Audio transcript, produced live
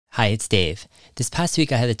Hi, it's Dave. This past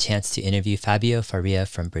week, I had the chance to interview Fabio Faria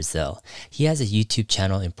from Brazil. He has a YouTube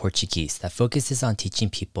channel in Portuguese that focuses on teaching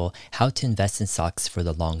people how to invest in stocks for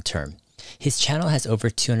the long term. His channel has over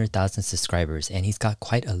 200,000 subscribers and he's got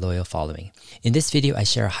quite a loyal following. In this video, I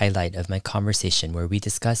share a highlight of my conversation where we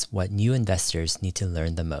discuss what new investors need to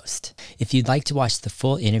learn the most. If you'd like to watch the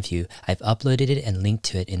full interview, I've uploaded it and linked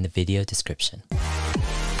to it in the video description.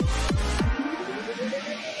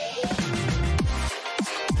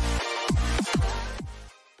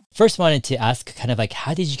 First, wanted to ask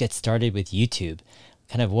how did you get started with YouTube?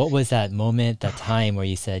 What was that moment, that time where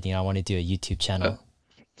you said, I want to do a YouTube channel?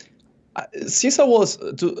 Since I was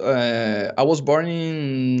born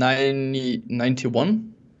in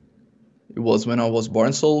 1991. It was when I was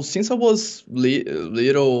born. So since I was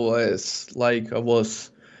little, I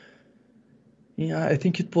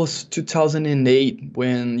think it was 2008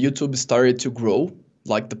 when YouTube started to grow,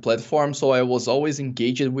 like the platform. So I was always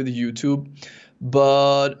engaged with YouTube.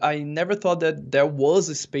 But I never thought that there was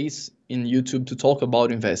a space in YouTube to talk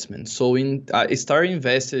about investment. So I started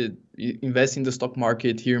investing in the stock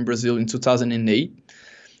market here in Brazil in 2008,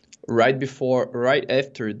 right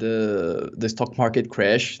after the stock market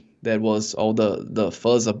crash. That was all the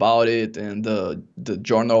fuzz about it, and the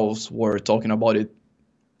journals were talking about it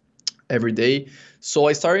every day. So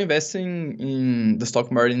I started investing in the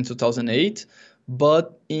stock market in 2008,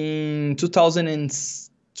 but in 2007,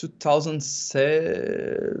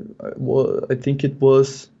 I think it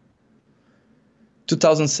was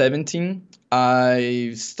 2017,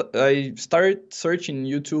 I started searching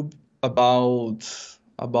YouTube about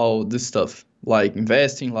this stuff, like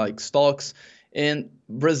investing, like stocks. And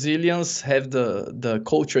Brazilians have the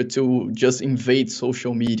culture to just invade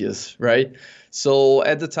social medias, right? So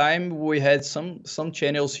at the time we had some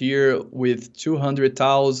channels here with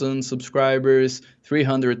 200,000 subscribers,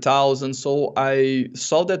 300,000. So I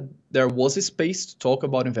saw that there was a space to talk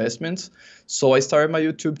about investments. So I started my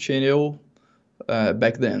YouTube channel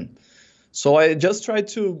back then. So I just tried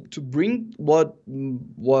to bring what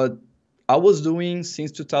I was doing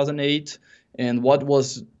since 2008, and what I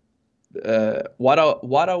was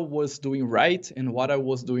doing right and what I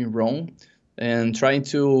was doing wrong, and trying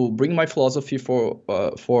to bring my philosophy for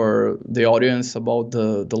the audience about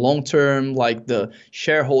the long term, like the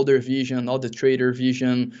shareholder vision, not the trader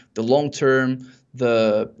vision, the long term,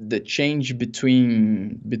 the change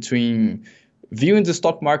between viewing the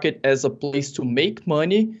stock market as a place to make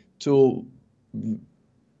money, to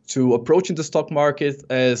approaching the stock market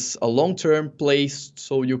as a long-term place,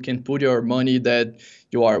 so you can put your money that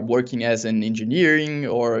you are working as an engineering,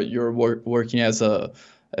 or you're working as a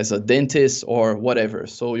dentist or whatever.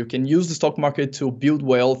 So you can use the stock market to build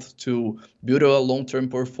wealth, to build a long-term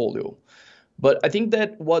portfolio. But I think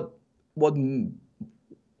that what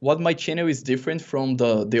my channel is different from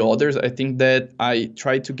the others. I think that I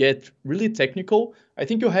try to get really technical. I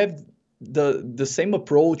think you have the same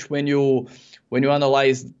approach when you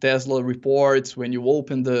analyze Tesla reports, when you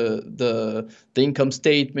open the income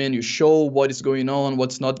statement, you show what is going on,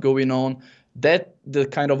 what's not going on. That the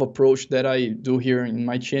kind of approach that I do here in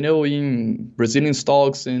my channel, in Brazilian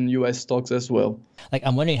stocks and US stocks as well.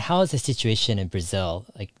 I'm wondering, how is the situation in Brazil?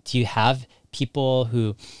 Do you have people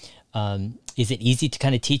who, is it easy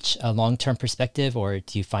to teach a long-term perspective, or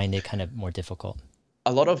do you find it more difficult?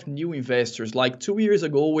 A lot of new investors. Like 2 years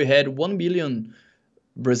ago, we had 1 million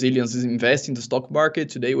Brazilians invest in the stock market.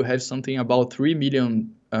 Today, we have something about 3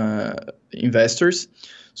 million investors.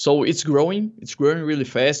 So it's growing. It's growing really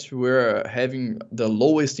fast. We're having the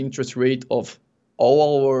lowest interest rate of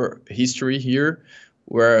all our history here.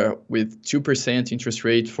 We're with 2% interest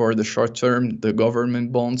rate for the short term, the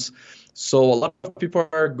government bonds. So a lot of people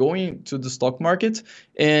are going to the stock market.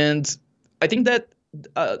 And I think that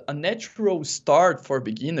a natural start for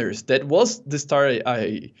beginners, that was the start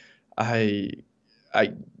I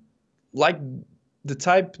like. The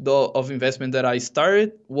type of investment that I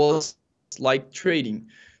started was like trading,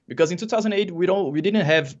 because in 2008 we didn't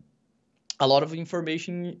have a lot of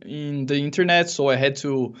information in the internet, so I had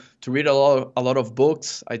to read a lot of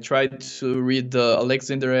books. I tried to read the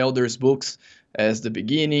Alexander Elder's books as the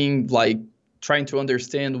beginning, like trying to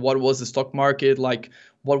understand what was the stock market, like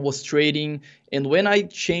what was trading. And when I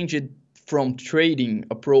changed it from trading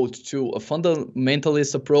approach to a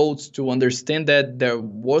fundamentalist approach, to understand that there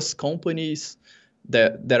was companies,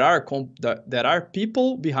 that are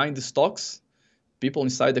people behind the stocks, people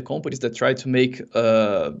inside the companies that try to make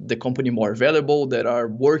the company more valuable, that are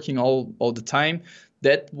working all the time.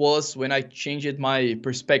 That was when I changed my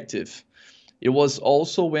perspective. It was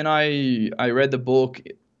also when I read the book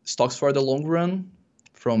Stocks for the Long Run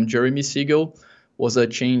from Jeremy Siegel. Was a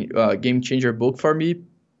game changer book for me,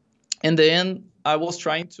 And then I was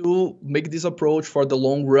trying to make this approach for the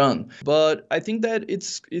long run. But I think that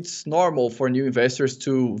it's normal for new investors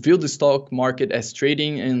to view the stock market as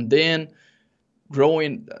trading and then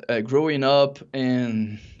growing up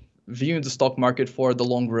and viewing the stock market for the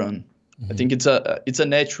long run. I think it's a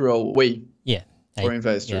natural way Yeah. for Yeah,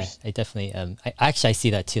 investors. I definitely I see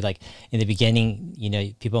that too. Like in the beginning,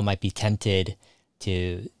 people might be tempted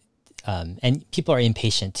to and people are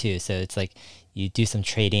impatient too. So it's like you do some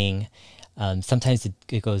trading. Sometimes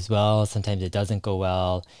it goes well, sometimes it doesn't go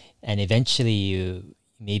well, and eventually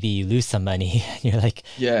maybe you lose some money. You're like,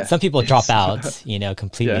 Yeah. some people drop Yes. out, Yeah.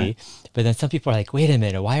 completely, but then some people are like, wait a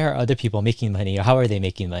minute, why are other people making money, or how are they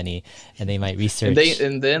making money? And they might research.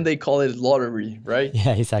 And then they call it lottery, right?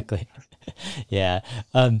 Yeah, exactly. Yeah.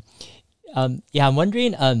 Um, yeah, I'm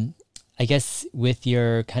wondering, I guess with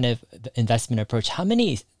your kind of investment approach, how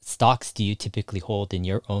many stocks do you typically hold in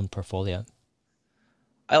your own portfolio?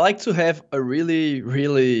 I like to have a really,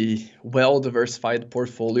 really well diversified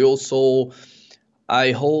portfolio. So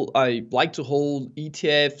I like to hold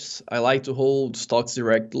ETFs, I like to hold stocks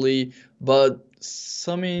directly, but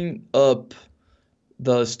summing up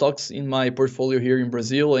the stocks in my portfolio here in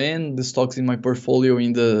Brazil and the stocks in my portfolio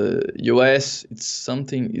in the US,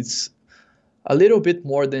 it's a little bit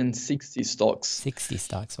more than 60 stocks. 60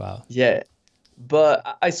 stocks. Wow. Yeah.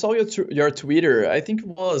 But I saw your Twitter. I think it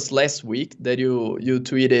was last week that you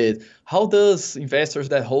tweeted. How does investors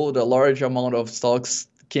that hold a large amount of stocks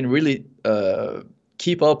can really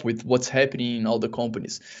keep up with what's happening in all the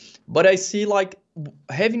companies? But I see like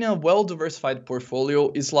having a well diversified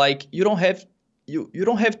portfolio is like you don't have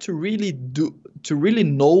to really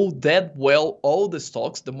know that well all the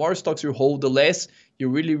stocks. The more stocks you hold, the less you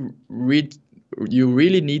really read you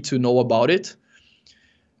really need to know about it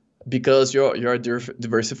because you're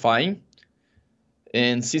diversifying.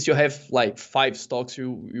 And since you have like five stocks,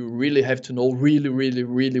 you really have to know really, really,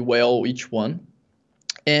 really well each one.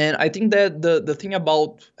 And I think that the thing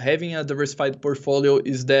about having a diversified portfolio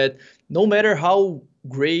is that no matter how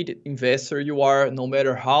great investor you are, no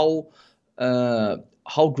matter uh,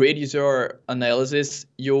 how great is your analysis,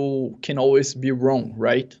 you can always be wrong,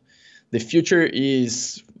 right? The future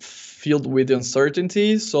is filled with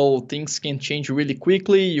uncertainty, so things can change really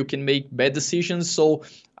quickly. You can make bad decisions. So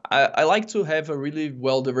I like to have a really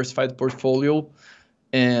well diversified portfolio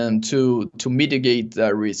and to mitigate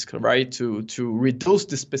that risk, right? To reduce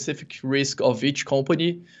the specific risk of each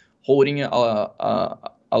company holding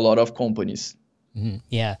a lot of companies.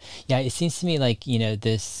 Yeah. Yeah. It seems to me like,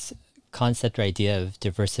 this concept or idea of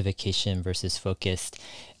diversification versus focused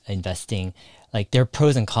investing, like there are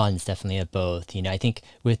pros and cons definitely of both. I think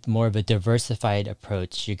with more of a diversified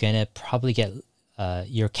approach, you're going to probably get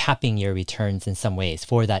you're capping your returns in some ways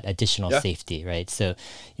for that additional Yeah, safety, right? So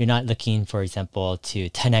you're not looking, for example, to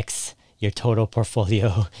 10x your total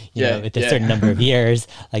portfolio, yeah, with a certain number of yeah. years.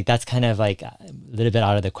 Like that's kind of like a little bit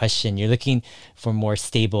out of the question. You're looking for more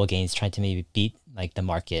stable gains, trying to maybe beat like the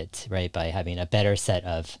market, right? By having a better set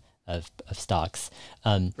of stocks.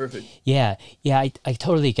 Perfect. Yeah, yeah, I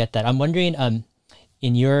totally get that. I'm wondering,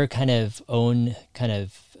 in your kind of own kind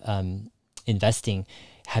of investing,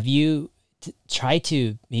 have you tried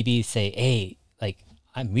to maybe say, hey, like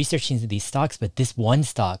I'm researching these stocks, but this one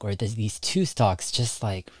stock or these two stocks just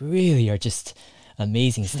like really are just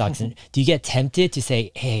amazing stocks. And do you get tempted to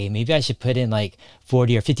say, hey, maybe I should put in like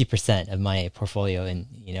 40 or 50% of my portfolio in,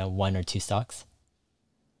 one or two stocks?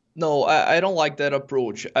 No, I don't like that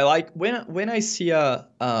approach. I like when I see a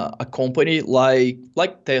company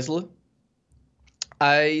like Tesla.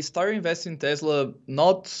 I started investing in Tesla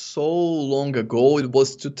not so long ago. It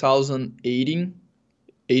was 2018,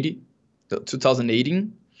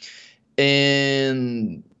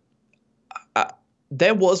 and I,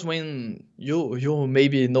 that was when you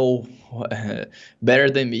maybe know better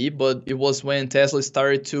than me, but it was when Tesla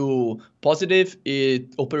started to positive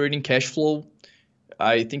it operating cash flow.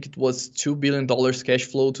 I think it was $2 billion cash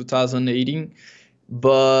flow 2018,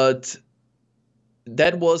 but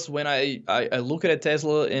that was when I looked at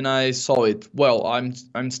Tesla and I saw it. Well,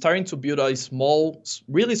 I'm starting to build a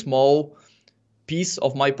really small piece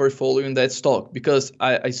of my portfolio in that stock because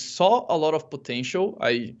I saw a lot of potential.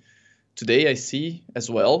 Today I see as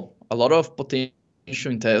well a lot of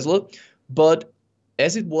potential in Tesla, but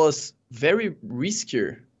as it was very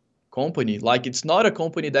riskier company, like it's not a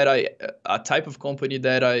company that a type of company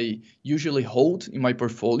that I usually hold in my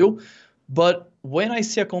portfolio. But when I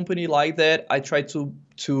see a company like that, I try to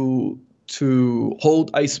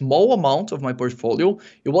hold a small amount of my portfolio.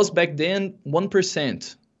 It was back then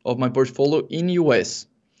 1% of my portfolio in US.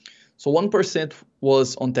 So 1%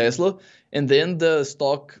 was on Tesla, and then the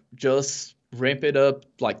stock just ramp it up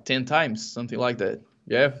like 10 times, something like that.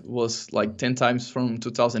 Yeah, it was like 10 times from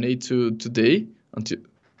 2008 to today. Until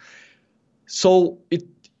so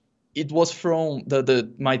it was from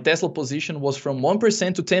the my Tesla position was from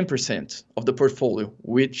 1% to 10% of the portfolio,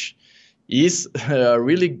 which is a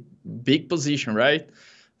really big position, right?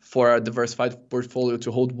 For a diversified portfolio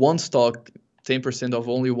to hold one stock, 10% of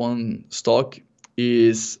only one stock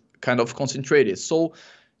is kind of concentrated. So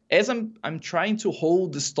as I'm trying to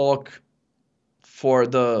hold the stock for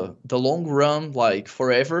the long run, like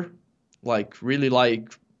forever, like really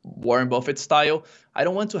like Warren Buffett style. I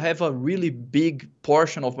don't want to have a really big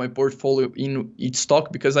portion of my portfolio in each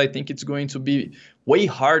stock because I think it's going to be way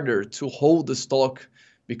harder to hold the stock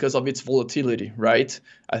because of its volatility, right?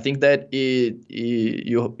 I think that you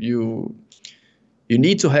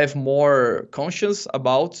need to have more conscious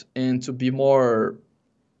about and to be more.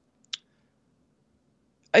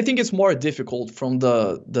 I think it's more difficult from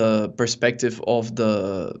the perspective of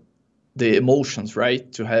the emotions,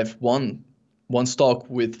 right? To have one stock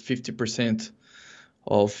with 50%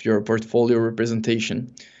 of your portfolio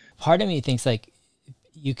representation. Part of me thinks like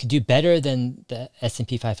you could do better than the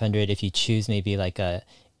S&P 500 if you choose maybe like a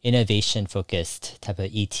innovation focused type of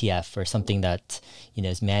ETF or something that, you know,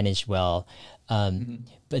 is managed well.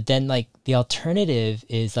 But then like the alternative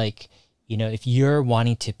is like, you know, if you're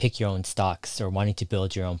wanting to pick your own stocks or wanting to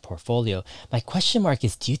build your own portfolio, my question mark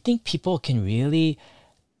is, do you think people can really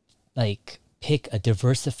like pick a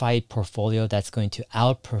diversified portfolio that's going to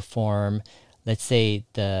outperform, let's say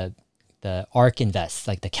the ARK Invest,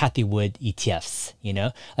 like the Cathy Wood ETFs, you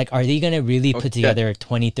know? Like, are they going to really put Okay. together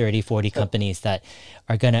 20, 30, 40 companies that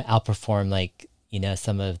are going to outperform like, you know,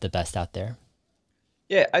 some of the best out there?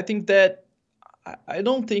 Yeah, I think that I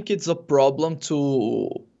don't think it's a problem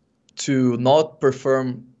to not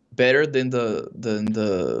perform better than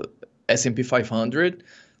the S&P 500,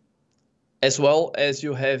 as well as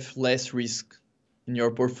you have less risk in your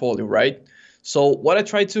portfolio, right? So what I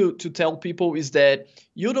try to tell people is that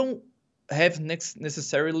you don't have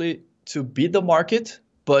necessarily to beat the market,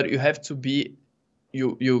 but you have to be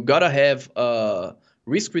you gotta have a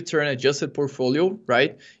risk return adjusted portfolio,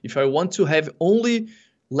 right? If I want to have only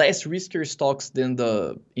less riskier stocks than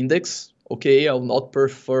the index, okay, I'll not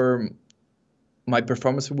perform. My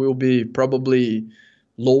performance will be probably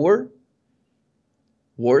lower,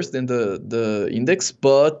 worse than the index,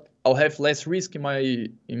 but I'll have less risk in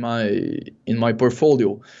my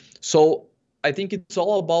portfolio. So I think it's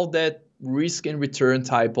all about that risk and return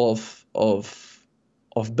type of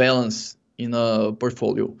balance in a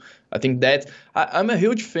portfolio. I think that I'm a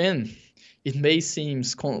huge fan. It may seem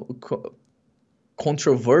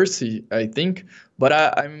controversy, I think, but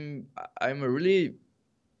I'm a really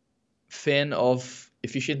fan of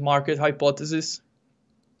efficient market hypothesis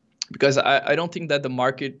because I don't think that the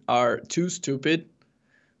market are too stupid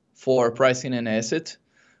for pricing an asset.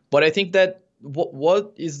 But I think that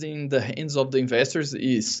what is in the hands of the investors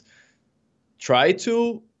is try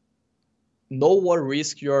to know what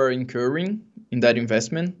risk you're incurring in that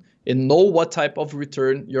investment and know what type of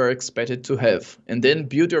return you're expected to have, and then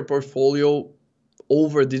build your portfolio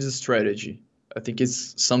over this strategy. I think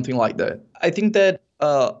it's something like that. I think that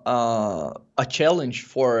a challenge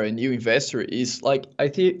for a new investor is like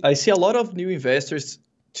I see a lot of new investors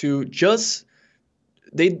to just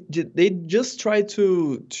they just try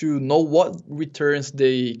to know what returns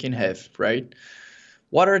they can have, right?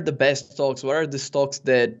 What are the best stocks? What are the stocks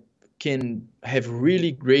that can have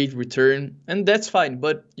really great return? And that's fine,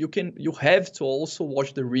 but you have to also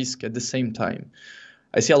watch the risk at the same time.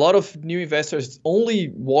 I see a lot of new investors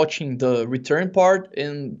only watching the return part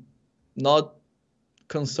and not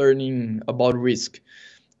concerning about risk.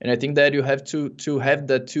 And I think that you have to have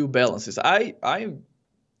the two balances.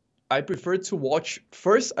 I prefer to watch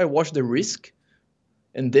first. I watch the risk,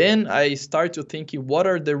 and then I start to thinking what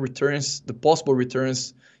are the returns, the possible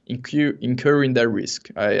returns incurring that risk.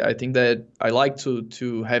 I think that I like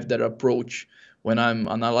to have that approach when I'm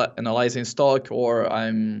analyzing stock or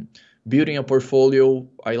I'm building a portfolio.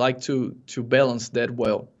 I like to balance that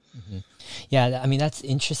well Yeah, I mean, that's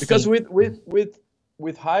because interesting.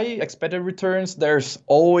 with high expected returns, there's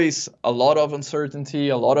always a lot of uncertainty,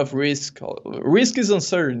 a lot of risk. Risk is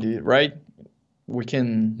uncertainty, right? We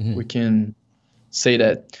can say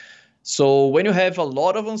that. So when you have a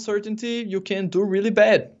lot of uncertainty, you can do really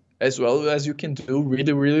bad as well as you can do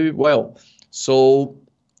really, really well. So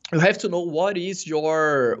you have to know what is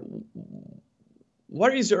your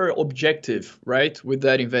objective, right, with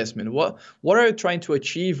that investment. What are you trying to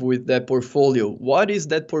achieve with that portfolio? What is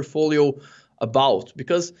that portfolio about?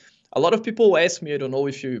 Because a lot of people ask me, I don't know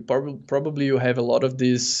if you probably you have a lot of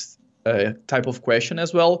these type of question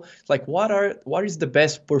as well. Like, what is the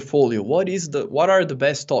best portfolio? What are the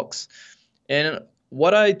best stocks? And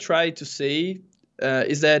what I try to say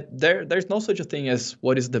is that there's no such a thing as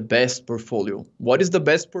what is the best portfolio. What is the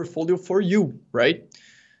best portfolio for you, right?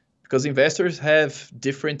 Because investors have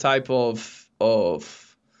different type of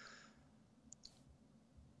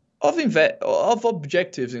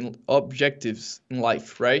objectives in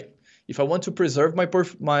life, right? If I want to preserve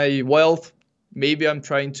my wealth, maybe I'm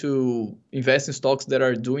trying to invest in stocks that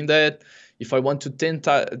are doing that. If I want to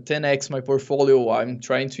 10x my portfolio, I'm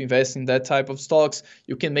trying to invest in that type of stocks.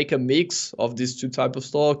 You can make a mix of these two type of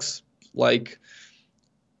stocks. Like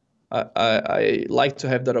I like to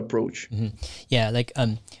have that approach. Mm-hmm. Yeah, like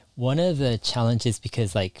one of the challenges,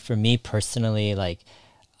 because like for me personally, like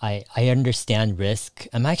I understand risk.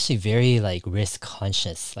 I'm actually very like risk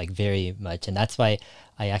conscious, like very much, and that's why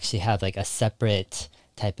I actually have like a separate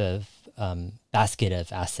type of basket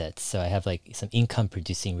of assets. So I have like some income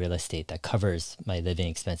producing real estate that covers my living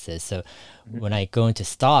expenses. So when I go into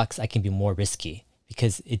stocks, I can be more risky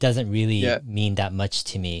because it doesn't really Yeah. mean that much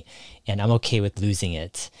to me, and I'm okay with losing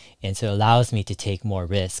it. And so it allows me to take more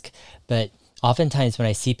risk. But oftentimes when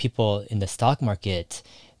I see people in the stock market,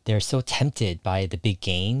 they're so tempted by the big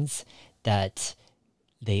gains that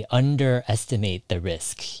they underestimate the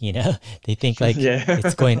risk, you know? They think like it's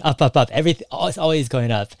Yeah. going up, up, up, everything, it's always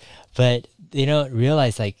going up. But they don't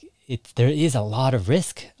realize like there is a lot of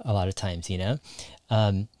risk a lot of times, you know?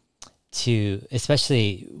 To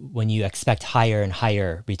especially when you expect higher and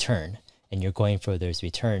higher return and you're going for those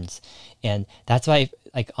returns. And that's why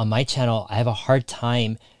like on my channel, I have a hard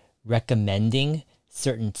time recommending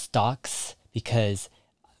certain stocks because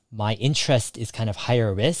my interest is kind of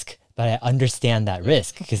higher risk, but I understand that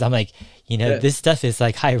risk because I'm like, you know, Yeah. this stuff is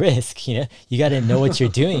like high risk, you know, you got to know what you're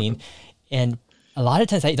doing. And a lot of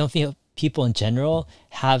times I don't feel people in general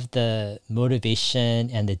have the motivation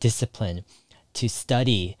and the discipline to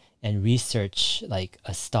study and research like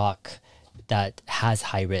a stock that has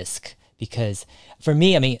high risk. Because for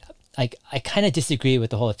me, I mean, like I kind of disagree with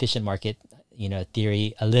the whole efficient market, you know,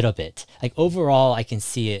 theory a little bit. Like overall, I can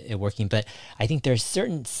see it working, but I think there's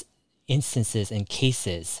certain instances and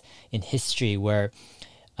cases in history where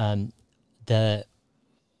the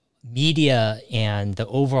media and the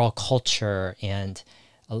overall culture and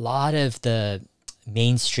a lot of the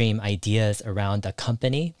mainstream ideas around a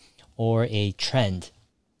company or a trend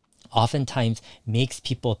oftentimes makes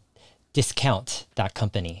people discount that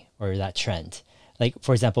company or that trend. Like,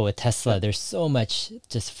 for example, with Tesla, there's so much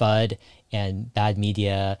just FUD and bad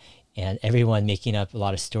media and everyone making up a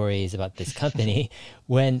lot of stories about this company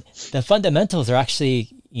when the fundamentals are actually,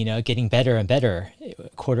 you know, getting better and better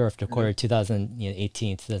quarter after quarter,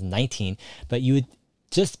 2018, 2019. But you would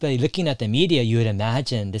just by looking at the media, you would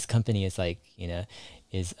imagine this company is like, you know,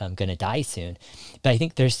 is going to die soon. But I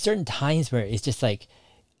think there's certain times where it's just like,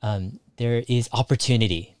 there is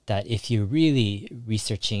opportunity that if you're really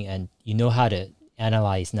researching and you know how to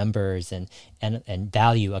analyze numbers and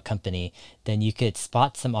value a company, then you could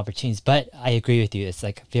spot some opportunities. But I agree with you, it's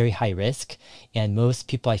like very high risk. And most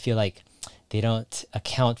people, I feel like they don't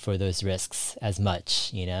account for those risks as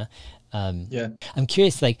much, you know? Yeah. I'm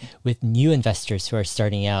curious, like with new investors who are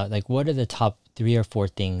starting out, like what are the top 3 or 4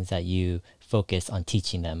 things that you focus on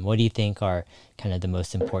teaching them? What do you think are kind of the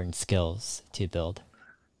most important skills to build?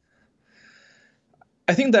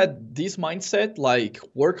 I think that this mindset, like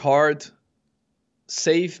work hard,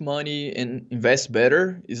 save money, and invest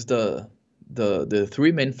better, is the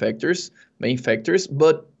three main factors.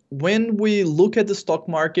 But when we look at the stock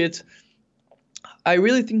market, I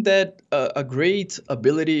really think that a great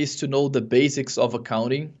ability is to know the basics of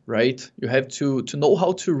accounting, right? You have to know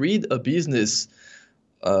how to read a business,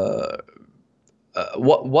 uh,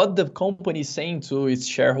 what the company is saying to its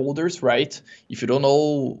shareholders, right? If you don't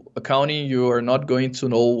know accounting, you are not going to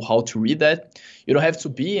know how to read that. You don't have to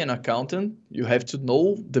be an accountant. You have to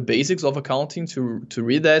know the basics of accounting to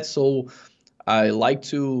read that. So I like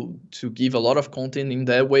to give a lot of content in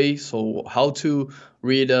that way. So how to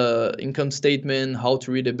read a income statement, how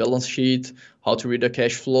to read a balance sheet, how to read a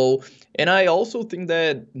cash flow. And I also think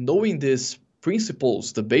that knowing these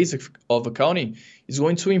principles, the basics of accounting, is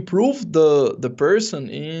going to improve the person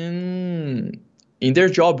in their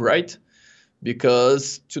job, right?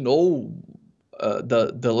 Because to know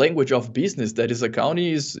the language of business that is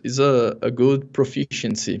accounting is a good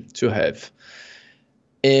proficiency to have.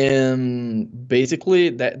 And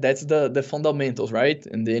basically that's the fundamentals, right?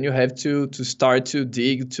 And then you have to start to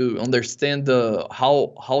dig to understand the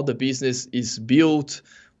how the business is built,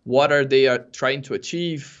 what are they are trying to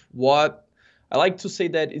achieve. What I like to say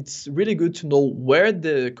that it's really good to know where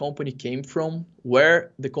the company came from,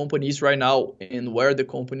 where the company is right now and where the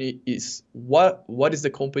company is, what is the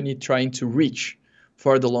company trying to reach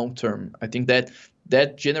for the long term. I think that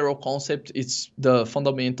general concept is the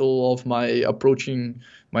fundamental of my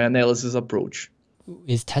analysis approach.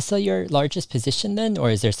 Is Tesla your largest position then, or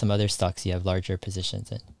is there some other stocks you have larger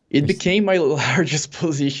positions in? It became my largest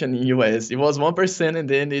position in US. It was 1% and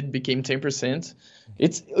then it became 10%.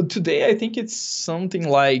 It's today I think it's something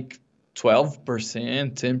like 12%,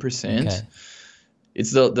 10%. Okay.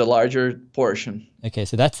 It's the larger portion. Okay,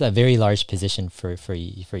 so that's a very large position for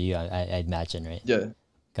you, I imagine, right? Yeah.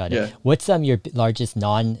 Got it. Yeah. What's your largest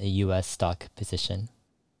non-US stock position?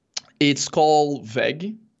 It's called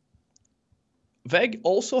VEG. VEG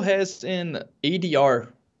also has an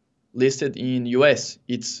ADR listed in US.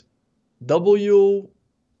 It's WEGZY.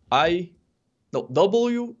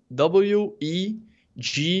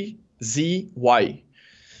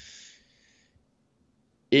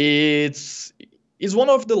 It's one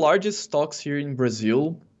of the largest stocks here in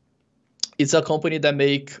Brazil. It's a company that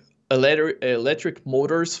make electric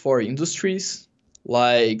motors for industries.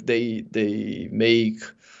 Like they make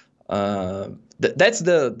that's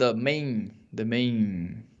the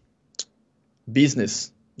main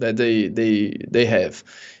business that they have,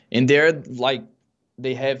 and they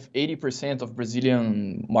have 80% of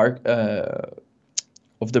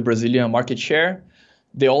the Brazilian market share.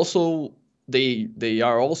 They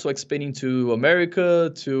are also expanding to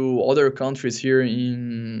America, to other countries here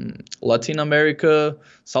in Latin America,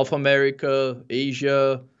 South America,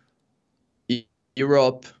 Asia,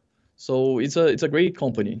 Europe. So it's a great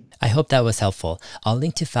company. I hope that was helpful. I'll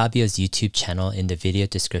link to Fabio's YouTube channel in the video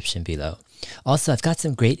description below. Also, I've got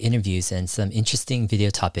some great interviews and some interesting video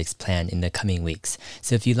topics planned in the coming weeks.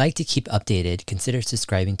 So if you'd like to keep updated, consider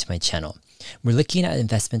subscribing to my channel. We're looking at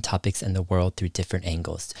investment topics in the world through different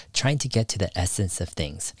angles, trying to get to the essence of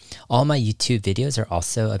things. All my YouTube videos are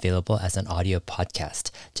also available as an audio podcast.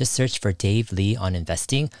 Just search for Dave Lee on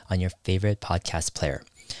Investing on your favorite podcast player.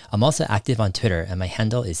 I'm also active on Twitter and my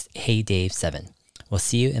handle is HeyDave7. We'll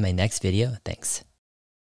see you in my next video. Thanks.